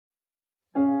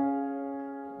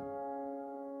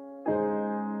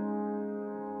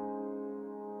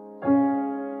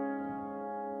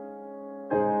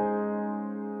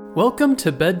Welcome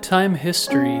to Bedtime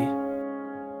History.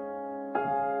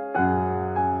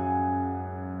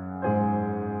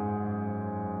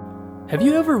 Have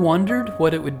you ever wondered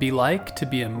what it would be like to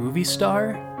be a movie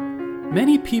star?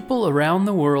 Many people around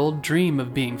the world dream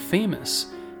of being famous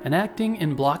and acting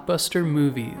in blockbuster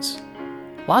movies.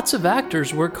 Lots of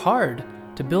actors work hard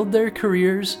to build their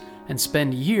careers and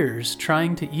spend years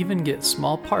trying to even get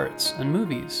small parts in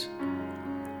movies.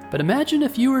 But imagine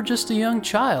if you were just a young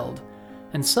child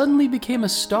and suddenly became a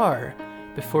star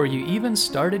before you even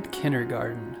started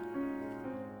kindergarten.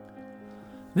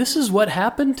 This is what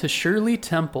happened to Shirley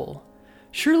Temple.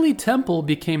 Shirley Temple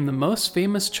became the most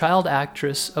famous child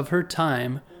actress of her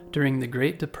time during the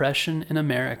Great Depression in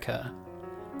America.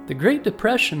 The Great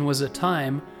Depression was a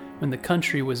time when the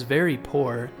country was very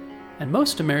poor, and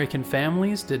most American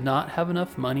families did not have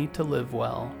enough money to live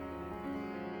well.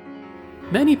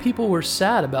 Many people were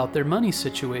sad about their money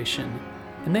situation,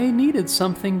 and they needed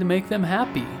something to make them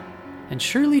happy, and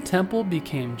Shirley Temple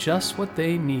became just what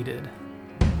they needed.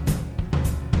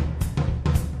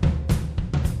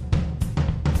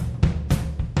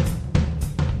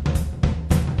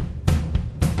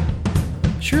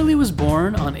 Shirley was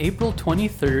born on April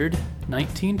 23,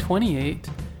 1928,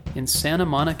 in Santa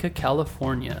Monica,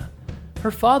 California.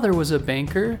 Her father was a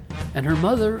banker, and her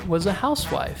mother was a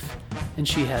housewife, and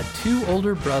she had two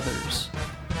older brothers.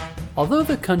 Although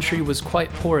the country was quite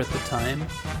poor at the time,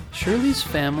 Shirley's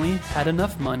family had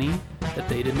enough money that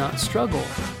they did not struggle.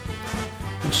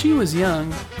 When she was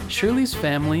young, Shirley's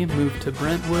family moved to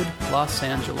Brentwood, Los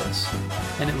Angeles,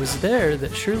 and it was there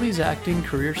that Shirley's acting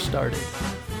career started.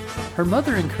 Her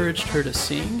mother encouraged her to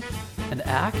sing and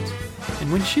act, and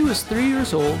when she was 3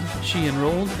 years old, she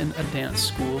enrolled in a dance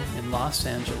school in Los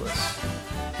Angeles.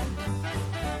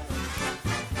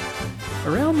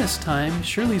 Around this time,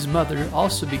 Shirley's mother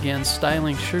also began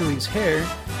styling Shirley's hair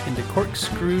into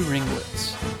corkscrew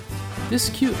ringlets.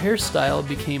 This cute hairstyle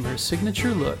became her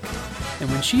signature look, and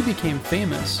when she became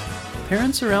famous,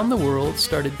 parents around the world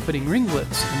started putting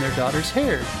ringlets in their daughter's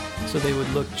hair so they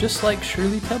would look just like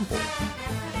Shirley Temple.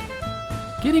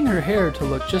 Getting her hair to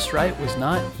look just right was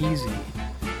not easy.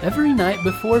 Every night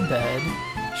before bed,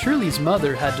 Shirley's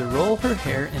mother had to roll her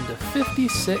hair into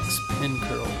 56 pin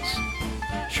curls.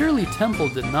 Shirley Temple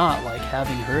did not like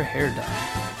having her hair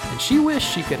done, and she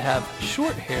wished she could have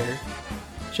short hair,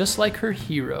 just like her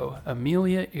hero,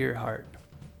 Amelia Earhart.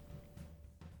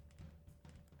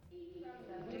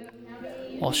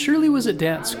 While Shirley was at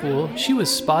dance school, she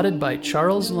was spotted by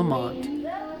Charles Lamont,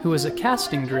 who was a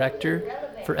casting director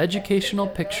for educational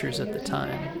pictures at the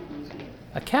time.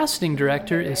 A casting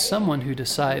director is someone who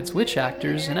decides which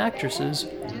actors and actresses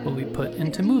will be put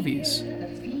into movies.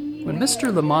 When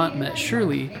Mr. Lamont met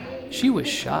Shirley, she was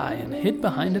shy and hid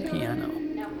behind a piano.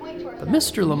 But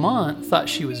Mr. Lamont thought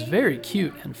she was very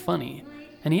cute and funny,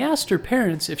 and he asked her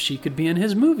parents if she could be in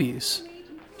his movies.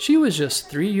 She was just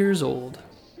 3 years old.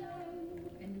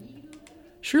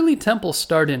 Shirley Temple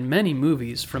starred in many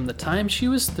movies from the time she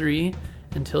was 3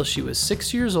 until she was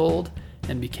 6 years old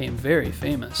and became very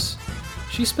famous.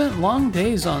 She spent long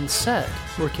days on set,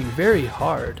 working very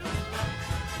hard.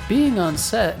 Being on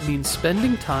set means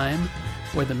spending time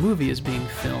where the movie is being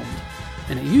filmed,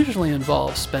 and it usually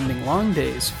involves spending long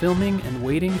days filming and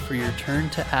waiting for your turn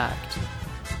to act.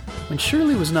 When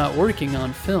Shirley was not working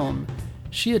on film,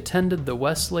 she attended the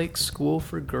Westlake School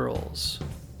for Girls.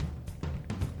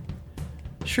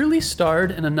 Shirley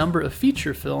starred in a number of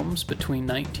feature films between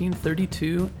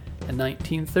 1932 and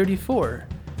 1934,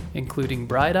 including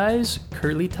Bright Eyes,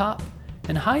 Curly Top,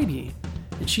 and Heidi,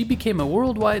 and she became a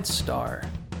worldwide star.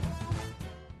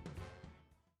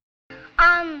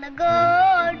 On the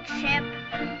good ship,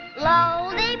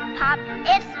 lollipop,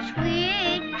 it's a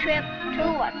sweet trip to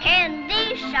a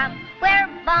candy shop where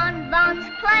bonbons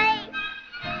play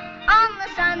on the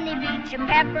sunny beach of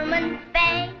Peppermint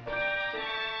Bay.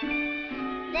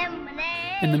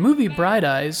 In the movie Bright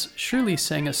Eyes, Shirley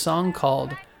sang a song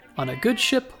called On a Good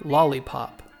Ship,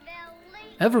 Lollipop.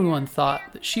 Everyone thought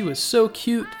that she was so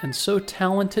cute and so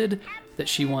talented that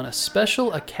she won a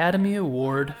special Academy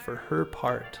Award for her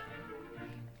part.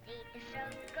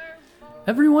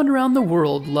 Everyone around the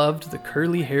world loved the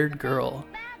curly-haired girl.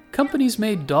 Companies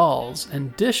made dolls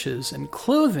and dishes and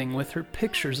clothing with her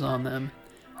pictures on them.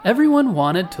 Everyone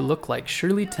wanted to look like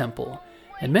Shirley Temple,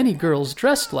 and many girls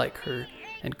dressed like her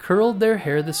and curled their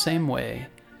hair the same way.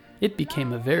 It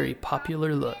became a very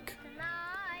popular look.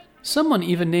 Someone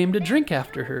even named a drink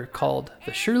after her called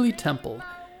the Shirley Temple.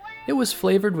 It was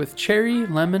flavored with cherry,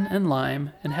 lemon, and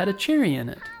lime and had a cherry in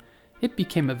it. It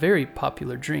became a very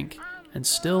popular drink and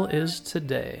still is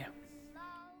today.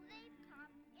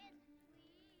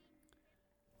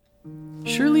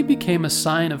 Shirley became a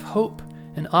sign of hope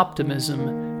and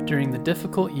optimism during the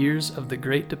difficult years of the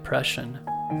Great Depression.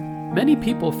 Many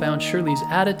people found Shirley's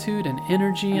attitude and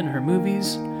energy in her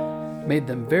movies made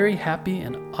them very happy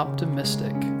and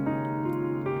optimistic.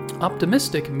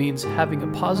 Optimistic means having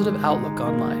a positive outlook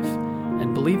on life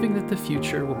and believing that the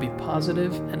future will be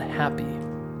positive and happy.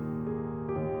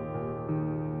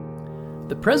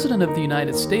 The President of the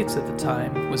United States at the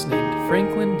time was named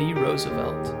Franklin D.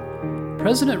 Roosevelt.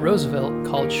 President Roosevelt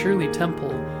called Shirley Temple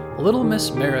Little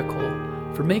Miss Miracle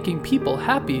for making people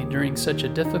happy during such a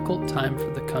difficult time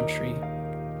for the country.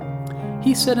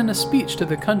 He said in a speech to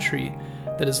the country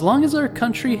that as long as our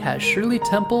country has Shirley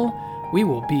Temple, we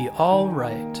will be all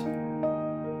right.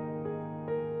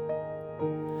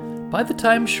 By the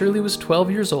time Shirley was 12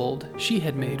 years old, she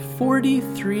had made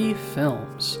 43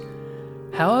 films.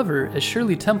 However, as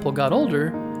Shirley Temple got older,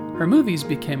 her movies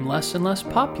became less and less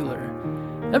popular.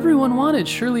 Everyone wanted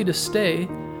Shirley to stay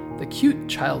the cute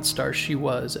child star she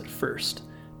was at first,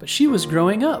 but she was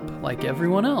growing up like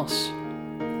everyone else.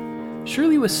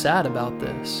 Shirley was sad about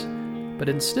this, but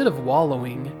instead of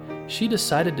wallowing, she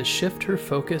decided to shift her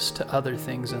focus to other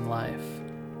things in life.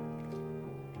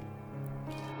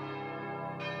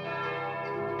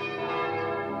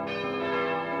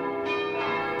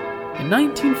 In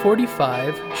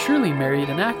 1945, Shirley married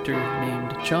an actor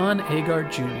named John Agar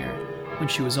Jr. when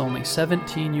she was only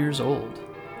 17 years old.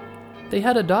 They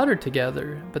had a daughter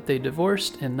together, but they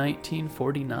divorced in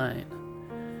 1949.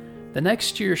 The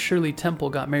next year, Shirley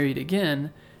Temple got married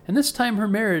again, and this time her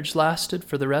marriage lasted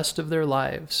for the rest of their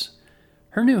lives.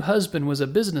 Her new husband was a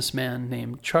businessman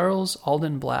named Charles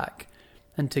Alden Black,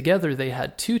 and together they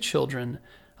had 2 children,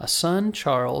 a son,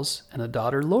 Charles, and a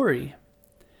daughter, Lori.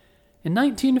 In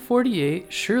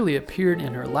 1948, Shirley appeared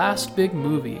in her last big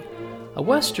movie, a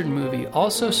Western movie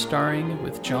also starring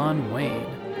with John Wayne.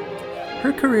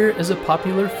 Her career as a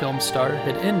popular film star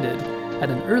had ended at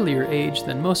an earlier age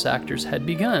than most actors had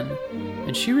begun,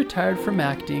 and she retired from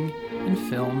acting in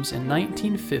films in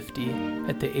 1950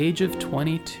 at the age of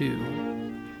 22.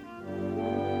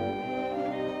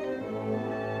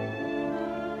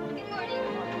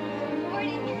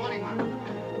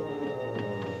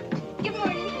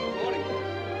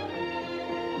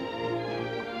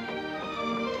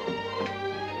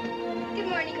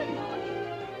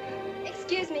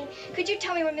 Excuse me, could you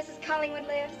tell me where Mrs. Collingwood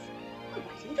lives? Oh,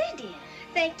 right in there, dear.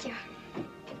 Thank you.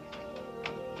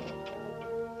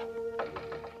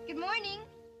 Good morning.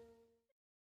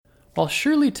 While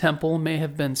Shirley Temple may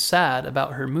have been sad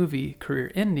about her movie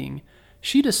career ending,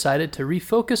 she decided to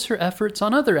refocus her efforts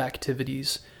on other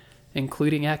activities,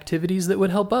 including activities that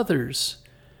would help others.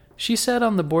 She sat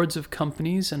on the boards of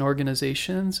companies and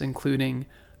organizations including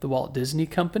the Walt Disney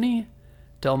Company,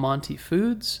 Del Monte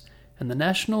Foods, and the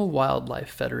National Wildlife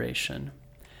Federation.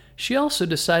 She also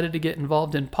decided to get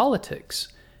involved in politics,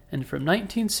 and from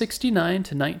 1969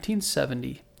 to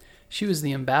 1970, she was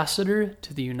the ambassador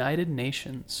to the United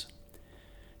Nations.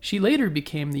 She later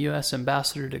became the U.S.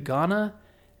 ambassador to Ghana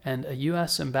and a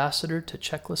U.S. ambassador to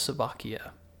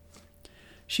Czechoslovakia.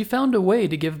 She found a way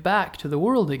to give back to the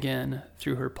world again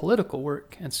through her political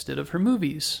work instead of her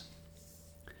movies.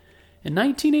 In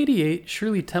 1988,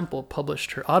 Shirley Temple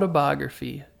published her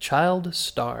autobiography, Child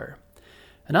Star.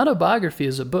 An autobiography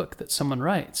is a book that someone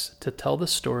writes to tell the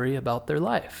story about their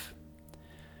life.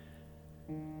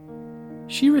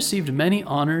 She received many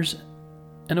honors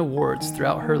and awards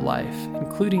throughout her life,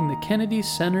 including the Kennedy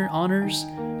Center Honors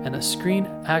and a Screen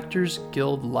Actors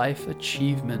Guild Life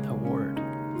Achievement Award.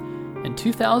 In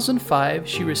 2005,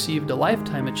 she received a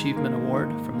Lifetime Achievement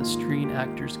Award from the Screen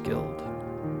Actors Guild.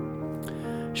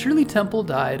 Shirley Temple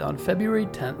died on February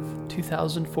 10,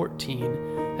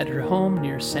 2014, at her home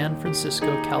near San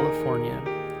Francisco,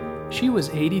 California. She was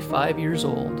 85 years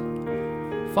old.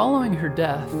 Following her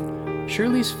death,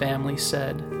 Shirley's family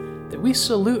said that we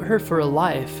salute her for a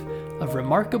life of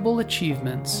remarkable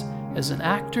achievements as an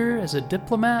actor, as a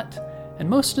diplomat, and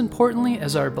most importantly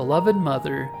as our beloved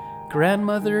mother,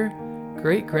 grandmother,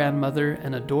 great-grandmother,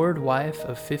 and adored wife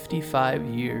of 55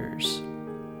 years.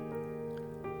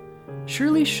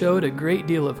 Shirley showed a great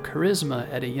deal of charisma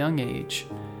at a young age,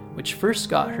 which first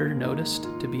got her noticed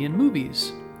to be in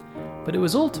movies. But it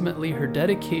was ultimately her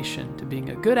dedication to being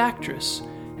a good actress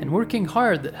and working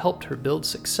hard that helped her build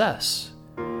success.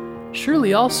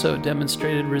 Shirley also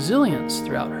demonstrated resilience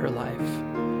throughout her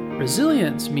life.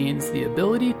 Resilience means the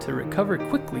ability to recover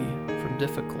quickly from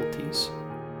difficulties.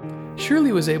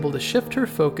 Shirley was able to shift her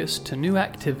focus to new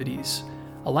activities,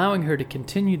 allowing her to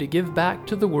continue to give back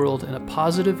to the world in a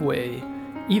positive way,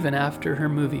 even after her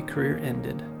movie career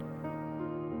ended.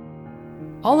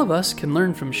 All of us can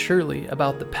learn from Shirley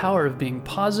about the power of being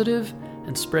positive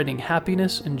and spreading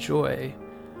happiness and joy.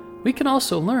 We can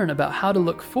also learn about how to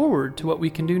look forward to what we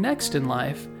can do next in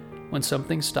life when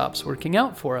something stops working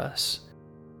out for us.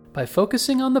 By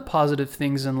focusing on the positive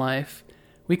things in life,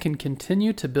 we can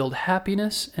continue to build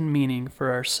happiness and meaning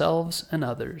for ourselves and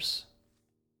others.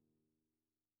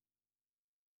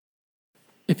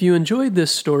 If you enjoyed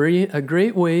this story, a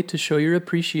great way to show your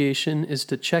appreciation is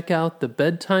to check out the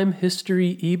Bedtime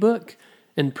History ebook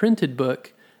and printed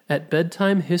book at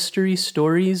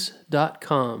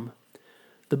bedtimehistorystories.com.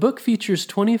 The book features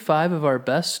 25 of our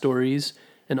best stories,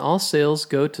 and all sales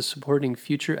go to supporting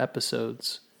future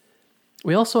episodes.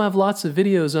 We also have lots of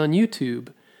videos on YouTube.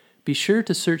 Be sure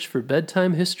to search for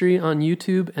Bedtime History on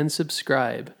YouTube and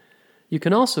subscribe. You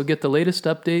can also get the latest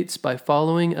updates by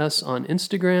following us on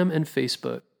Instagram and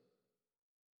Facebook.